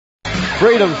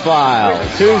Freedom File,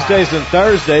 Tuesdays and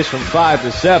Thursdays from 5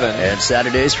 to 7. And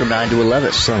Saturdays from 9 to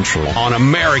 11 Central. On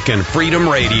American Freedom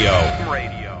Radio.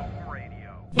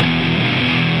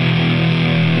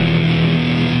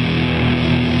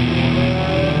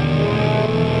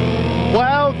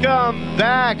 Welcome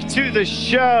back to the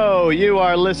show. You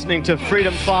are listening to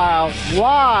Freedom File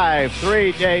live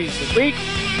 3 days a week,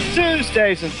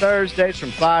 Tuesdays and Thursdays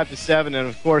from 5 to 7, and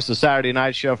of course the Saturday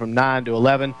night show from 9 to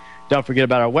 11. Don't forget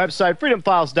about our website,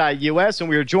 freedomfiles.us, and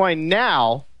we are joined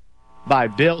now by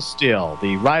Bill Still,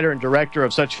 the writer and director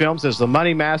of such films as The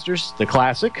Money Masters, the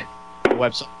classic, the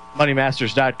website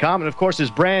moneymasters.com, and of course his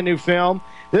brand new film.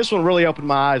 This one really opened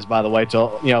my eyes, by the way, to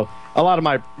a lot of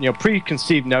my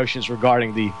preconceived notions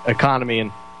regarding the economy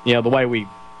and the way we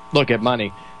look at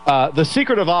money. The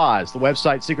Secret of Oz, the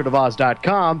website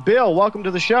secretofoz.com. Bill, welcome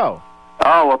to the show.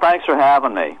 Oh, well, thanks for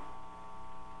having me.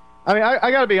 I mean,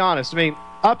 I got to be honest. I mean,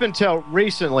 up until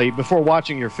recently, before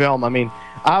watching your film, I mean,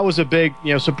 I was a big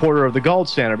supporter of the gold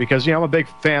standard because I'm a big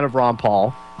fan of Ron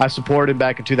Paul. I supported him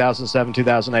back in 2007,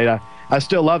 2008. I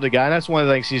still love the guy, and that's one of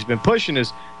the things he's been pushing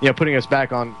is putting us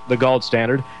back on the gold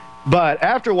standard. But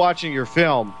after watching your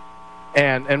film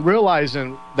and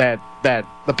realizing that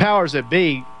the powers that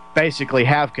be basically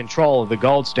have control of the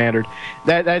gold standard,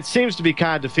 that seems to be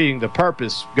kind of defeating the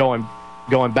purpose going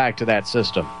back to that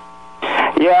system.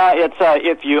 Yeah, it's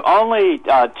if you only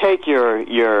take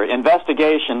your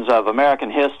investigations of American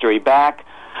history back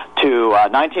to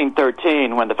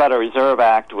 1913 when the Federal Reserve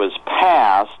Act was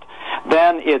passed,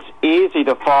 then it's easy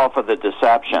to fall for the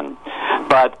deception.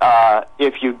 But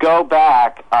if you go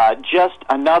back just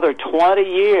another 20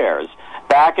 years,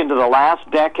 back into the last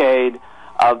decade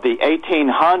of the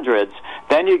 1800s,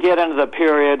 then you get into the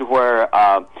period where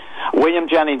William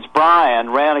Jennings Bryan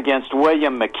ran against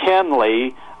William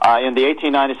McKinley in the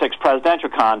 1896 presidential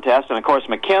contest, and of course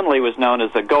McKinley was known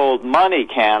as the gold money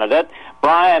candidate.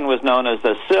 Bryan was known as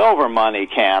the silver money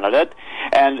candidate,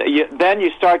 and then you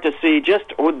start to see just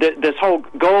this whole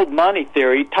gold money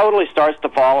theory totally starts to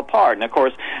fall apart. And of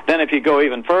course, then if you go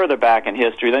even further back in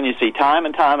history, then you see time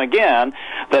and time again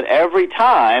that every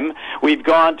time we've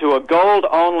gone to a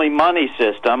gold-only money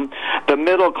system, the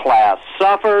middle class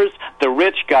suffers, the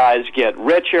rich guys get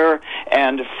richer,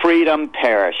 and freedom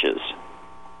perishes.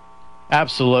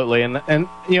 Absolutely, and I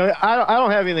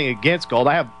don't have anything against gold.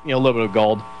 I have a little bit of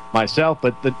gold myself,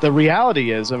 but the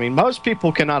reality is, I mean, most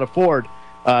people cannot afford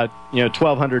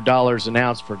 $1,200 an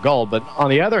ounce for gold. But on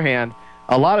the other hand,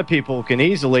 a lot of people can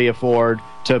easily afford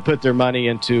to put their money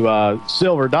into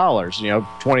silver dollars.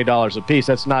 $20 a piece.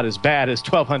 That's not as bad as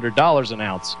 $1,200 an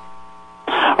ounce.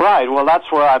 Right. Well, that's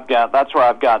where I've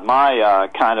got my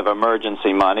kind of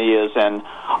emergency money is in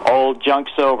old junk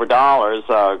silver dollars,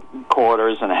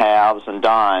 quarters and halves and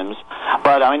dimes.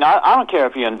 But I mean, I don't care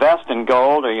if you invest in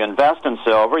gold or you invest in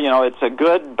silver. It's a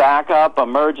good backup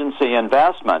emergency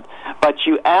investment. But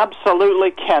you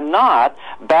absolutely cannot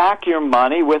back your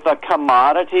money with a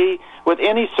commodity, with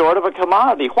any sort of a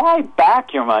commodity. Why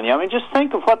back your money? I mean, just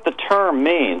think of what the term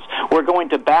means. We're going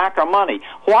to back our money.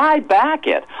 Why back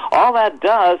it? All that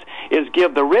does is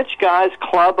give the rich guys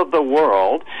club of the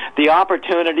world the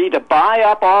opportunity to buy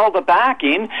up all the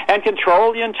backing and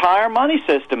control the entire money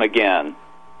system again.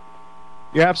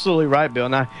 You're absolutely right, Bill.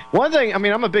 Now, one thing, I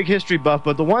mean, I'm a big history buff,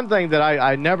 but the one thing that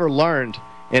I never learned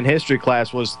in history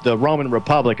class was the Roman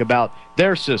Republic, about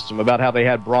their system, about how they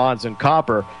had bronze and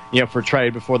copper, for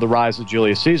trade before the rise of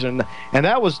Julius Caesar. And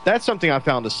that's something I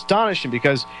found astonishing,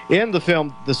 because in the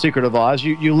film The Secret of Oz,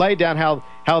 you lay down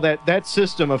how that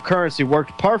system of currency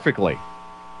worked perfectly.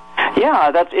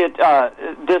 Yeah, that's it.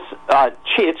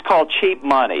 It's called cheap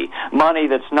money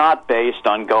that's not based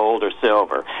on gold or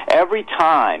silver.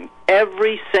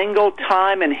 Every single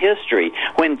time in history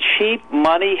when cheap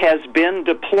money has been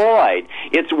deployed,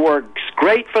 it works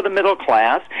great for the middle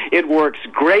class. It works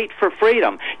great for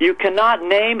freedom. You cannot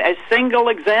name a single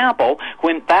example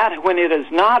when it has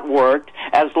not worked,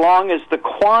 as long as the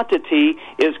quantity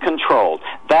is controlled.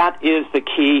 That is the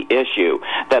key issue,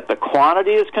 that the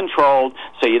quantity is controlled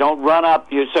so you don't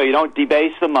so you don't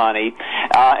debase the money.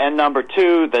 And number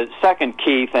two, the second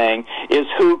key thing is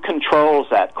who controls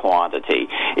that quantity.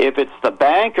 If it's the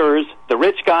bankers, the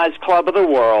rich guys club of the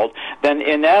world, then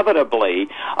inevitably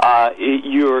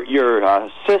your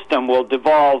system will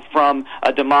devolve from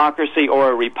a democracy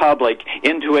or a republic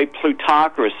into a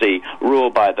plutocracy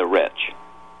ruled by the rich.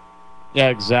 Yeah,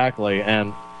 exactly.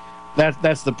 And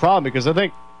that's the problem, because I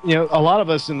think a lot of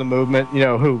us in the movement,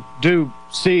 who do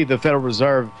see the Federal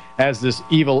Reserve as this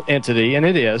evil entity, and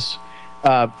it is,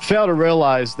 fail to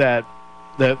realize that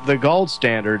the gold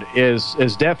standard is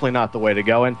definitely not the way to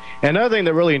go. And another thing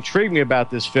that really intrigued me about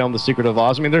this film, The Secret of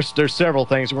Oz, I mean, there's several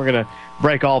things, and we're going to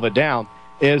break all of it down,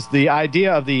 is the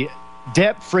idea of the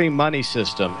debt-free money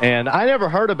system. And I never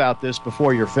heard about this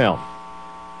before your film.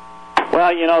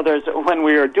 Well, you know, when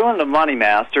we were doing the Money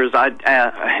Masters, I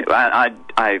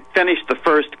finished the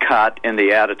first cut in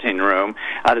the editing room.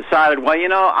 I decided, well, you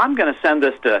know, I'm going to send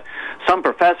this to some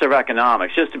professor of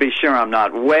economics just to be sure I'm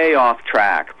not way off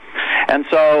track. And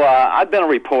so I've been a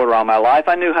reporter all my life.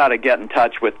 I knew how to get in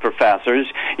touch with professors.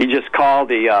 You just call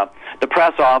the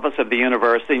press office of the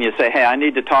university and you say, hey, I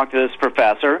need to talk to this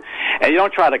professor. And you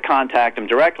don't try to contact him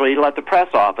directly. You let the press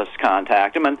office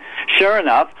contact him. And sure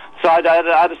enough, so I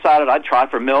decided I'd try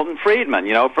for Milton Friedman.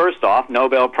 You know, first off,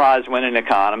 Nobel Prize-winning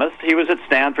economist. He was at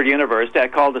Stanford University. I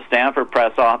called the Stanford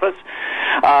press office.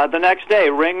 The next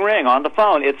day, ring, ring on the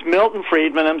phone. It's Milton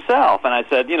Friedman himself. And I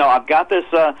said, you know, I've got this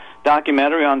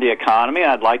documentary on the economy.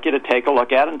 I'd like you to take a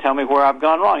look at it and tell me where I've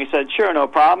gone wrong. He said, sure, no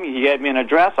problem. He gave me an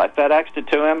address. I FedExed it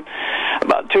to him.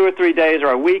 About 2 or 3 days or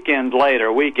a weekend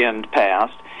later, weekend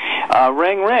passed.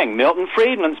 Ring, ring. Milton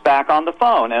Friedman's back on the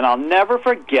phone, and I'll never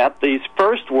forget these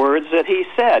first words that he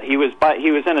said. He was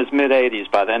in his mid-80s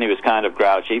by then. He was kind of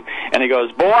grouchy, and he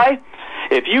goes, boy,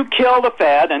 if you kill the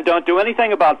Fed and don't do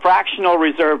anything about fractional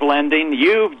reserve lending,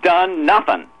 you've done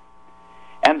nothing.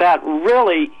 And that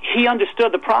really, he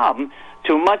understood the problem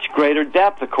to much greater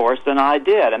depth, of course, than I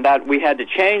did, and that we had to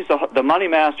change the Money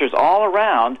Masters all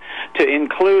around to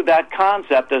include that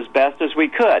concept as best as we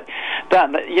could.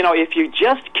 That, you know, if you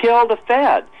just kill the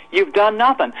Fed, you've done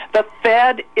nothing. The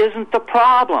Fed isn't the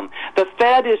problem. The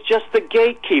Fed is just the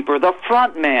gatekeeper, the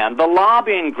front man, the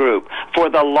lobbying group for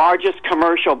the largest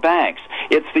commercial banks.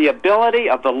 It's the ability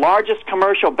of the largest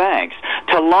commercial banks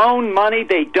to loan money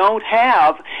they don't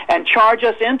have and charge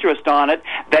us interest on it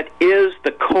that is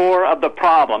the core of the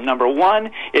problem. Number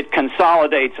one, it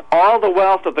consolidates all the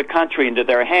wealth of the country into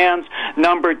their hands.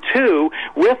 Number two,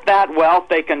 with that wealth,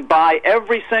 they can buy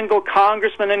every single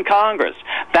congressman in Congress.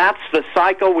 That's the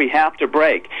cycle we have to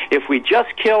break. If we just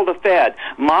kill the Fed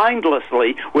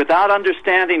mindlessly without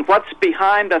understanding what's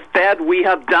behind the Fed, we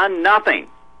have done nothing.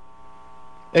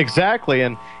 Exactly,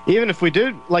 and even if we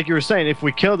do, like you were saying, if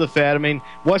we kill the Fed, I mean,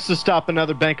 what's to stop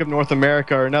another Bank of North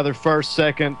America or another first,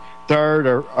 second, third,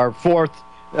 or fourth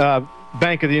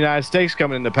Bank of the United States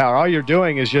coming into power? All you're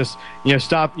doing is just, you know,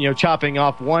 stop, you know, chopping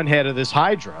off one head of this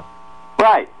hydra.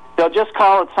 Right. They'll just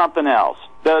call it something else.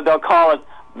 They'll call it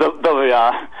the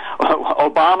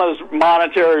Obama's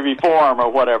Monetary Reform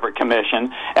or whatever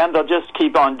commission, and they'll just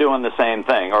keep on doing the same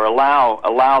thing, or allow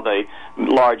the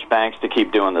large banks to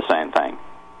keep doing the same thing.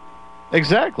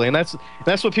 Exactly, and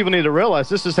that's what people need to realize.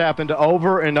 This has happened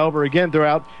over and over again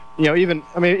throughout, you know, even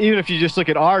if you just look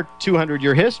at our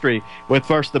 200-year history, with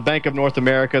first the Bank of North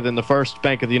America, then the first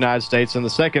Bank of the United States, and the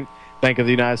second Bank of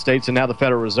the United States, and now the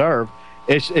Federal Reserve.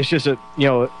 It's just a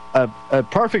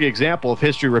perfect example of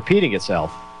history repeating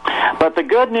itself. But the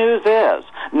good news is,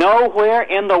 nowhere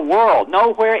in the world,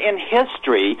 nowhere in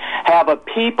history have a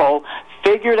people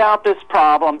figured out this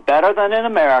problem better than in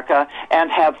America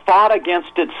and have fought against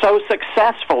it so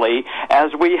successfully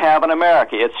as we have in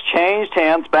America. It's changed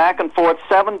hands back and forth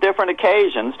 7 different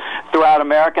occasions throughout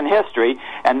American history,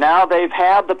 and now they've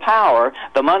had the power,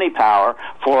 the money power,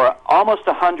 for almost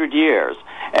 100 years.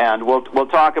 And we'll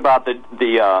talk about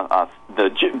the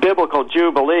biblical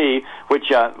jubilee, which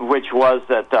was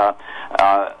that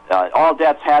all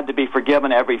debts had to be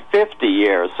forgiven every 50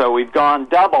 years. So we've gone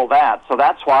double that. So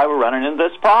that's why we're running into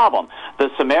this problem. The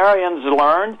Sumerians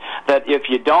learned that if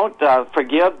you don't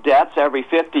forgive debts every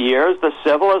 50 years, the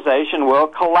civilization will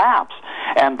collapse.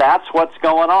 And that's what's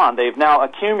going on. They've now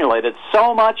accumulated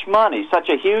so much money, such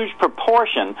a huge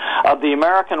proportion of the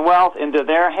American wealth into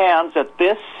their hands, that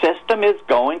this system is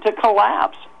going to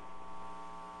collapse.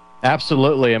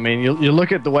 Absolutely. I mean, you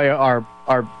look at the way our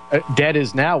debt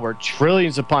is now. We're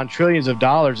trillions upon trillions of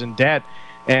dollars in debt,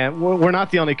 and we're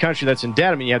not the only country that's in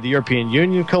debt. I mean, you have the European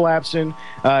Union collapsing.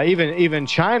 Even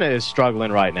China is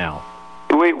struggling right now.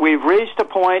 We've reached a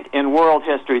point in world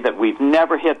history that we've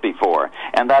never hit before,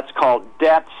 and that's called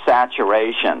debt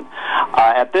saturation.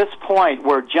 At this point,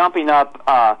 we're jumping up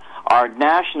our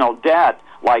national debt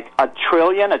like $1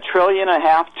 trillion, $1.5 trillion,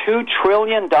 $2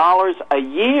 trillion a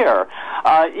year.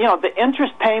 You know, the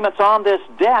interest payments on this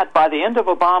debt by the end of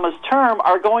Obama's term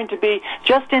are going to be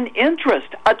just in interest,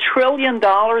 $1 trillion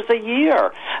a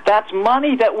year. That's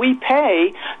money that we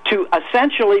pay to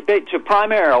essentially, to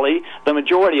primarily, the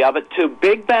majority of it, to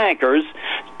big bankers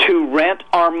to rent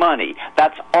our money.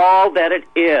 That's all that it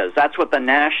is. That's what the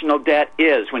national debt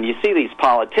is. When you see these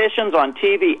politicians on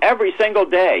TV every single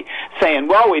day saying,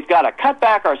 well, we've got to cut back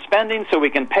back our spending so we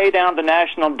can pay down the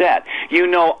national debt. You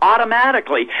know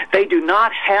automatically they do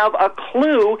not have a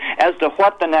clue as to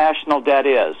what the national debt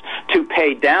is. To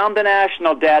pay down the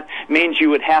national debt means you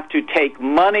would have to take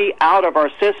money out of our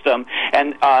system,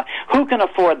 and who can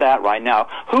afford that right now?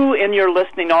 Who in your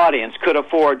listening audience could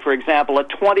afford, for example, a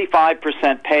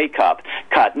 25% pay cut?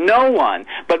 No one.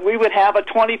 But we would have a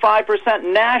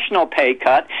 25% national pay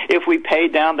cut if we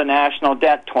paid down the national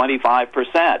debt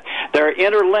 25%. They're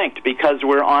interlinked because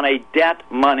we're on a debt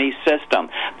money system.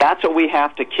 That's what we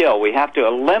have to kill. We have to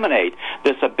eliminate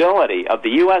this ability of the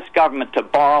U.S. government to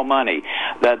borrow money.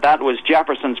 That was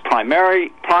Jefferson's primary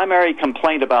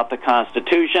complaint about the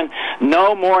Constitution.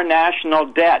 No more national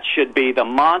debt should be the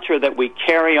mantra that we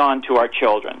carry on to our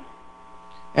children.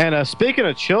 And speaking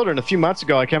of children, a few months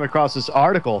ago I came across this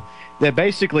article that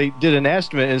basically did an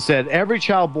estimate and said every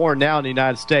child born now in the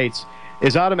United States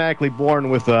is automatically born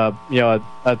with a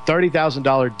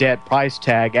 $30,000 debt price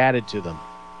tag added to them.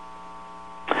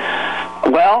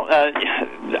 Well,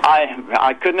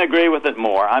 I couldn't agree with it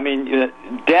more. I mean,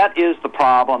 debt is the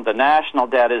problem. The national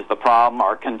debt is the problem.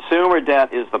 Our consumer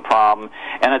debt is the problem.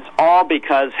 And it's all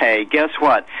because, hey, guess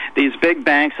what? These big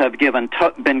banks have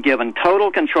been given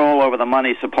total control over the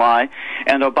money supply.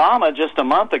 And Obama, just a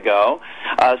month ago,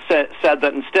 said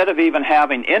that instead of even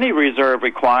having any reserve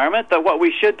requirement, that what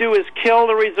we should do is kill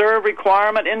the reserve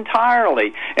requirement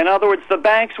entirely. In other words, the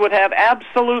banks would have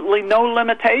absolutely no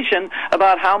limitation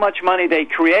about how much money they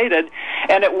created,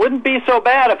 and it wouldn't be so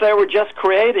bad if they were just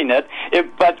creating it,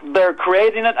 but they're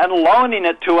creating it and loaning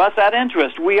it to us at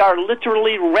interest. We are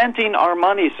literally renting our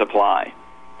money supply.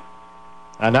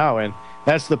 I know, and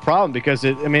that's the problem because,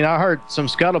 I heard some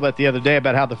scuttlebutt the other day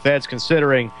about how the Fed's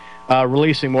considering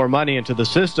releasing more money into the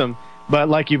system, but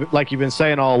like you've been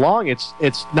saying all along, it's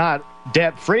not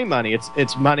debt-free money.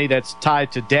 It's money that's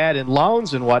tied to debt and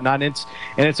loans and whatnot, and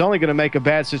it's only going to make a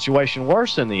bad situation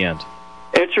worse in the end.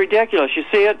 It's ridiculous. You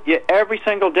see it every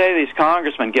single day. These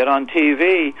congressmen get on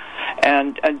TV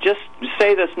and just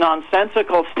say this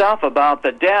nonsensical stuff about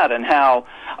the debt and how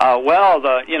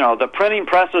the printing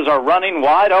presses are running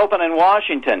wide open in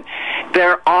Washington.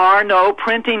 There are no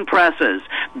printing presses.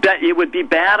 It would be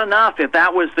bad enough if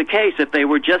that was the case, if they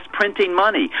were just printing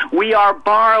money. We are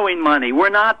borrowing money. We're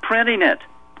not printing it.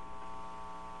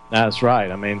 That's right.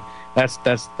 I mean, that's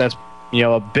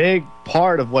a big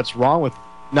part of what's wrong with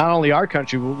not only our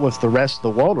country, with the rest of the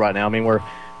world right now. I mean, we're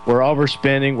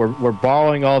overspending. We're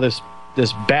borrowing all this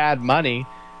bad money,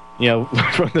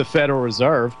 from the Federal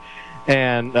Reserve.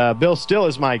 And Bill Still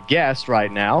is my guest right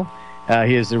now.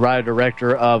 He is the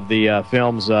writer-director of the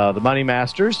films The Money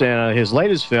Masters and his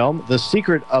latest film, The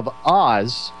Secret of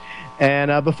Oz.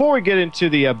 And before we get into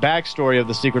the backstory of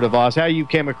The Secret of Oz, how you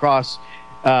came across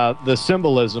the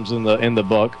symbolisms in the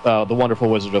book, The Wonderful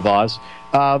Wizard of Oz.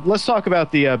 Let's talk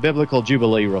about the biblical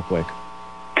Jubilee real quick.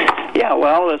 Yeah,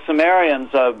 well, the Sumerians,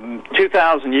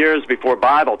 2,000 years before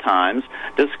Bible times,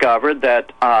 discovered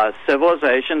that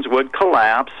civilizations would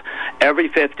collapse every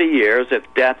 50 years if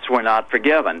debts were not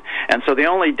forgiven. And so the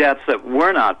only debts that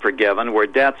were not forgiven were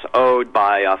debts owed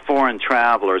by foreign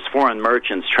travelers, foreign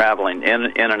merchants traveling in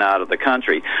and out of the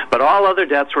country. But all other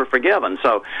debts were forgiven.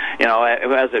 So,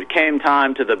 as it came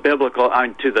time to the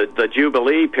the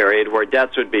Jubilee period where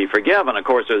debts would be forgiven, of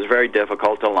course, it was very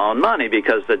difficult to loan money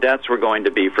because the debts were going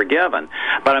to be forgiven.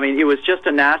 But, it was just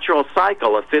a natural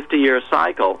cycle, a 50-year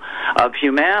cycle of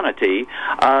humanity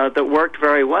that worked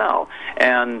very well.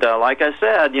 And like I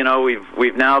said,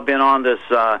 we've now been on this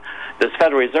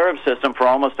Federal Reserve system for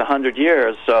almost 100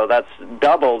 years, so that's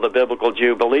double the biblical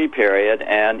Jubilee period,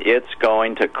 and it's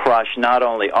going to crush not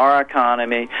only our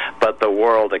economy, but the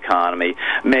world economy.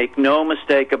 Make no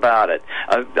mistake about it.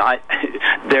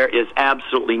 There is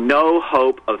absolutely no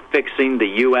hope of fixing the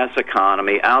U.S.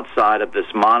 economy outside of this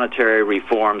monetary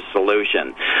reform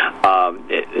solution.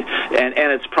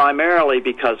 And it's primarily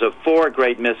because of four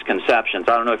great misconceptions.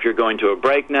 I don't know if you're going to a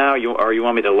break now, or you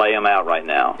want me to lay them out right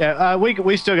now. Yeah,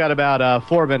 we still got about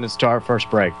 4 minutes to our first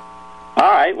break. All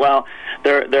right, well,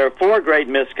 there are four great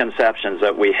misconceptions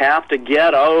that we have to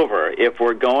get over if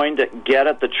we're going to get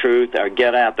at the truth or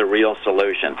get at the real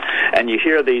solution. And you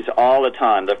hear these all the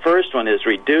time. The first one is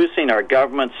reducing our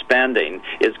government spending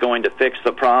is going to fix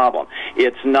the problem.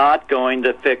 It's not going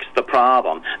to fix the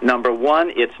problem. Number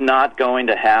one, it's not going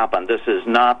to happen. This is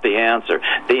not the answer.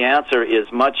 The answer is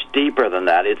much deeper than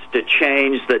that. It's to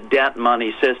change the debt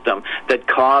money system that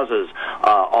causes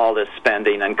all this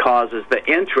spending and causes the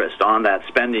interest on that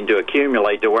spending to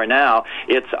accumulate to where now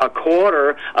it's a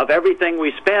quarter of everything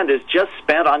we spend is just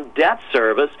spent on debt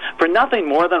service for nothing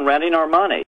more than renting our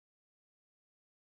money.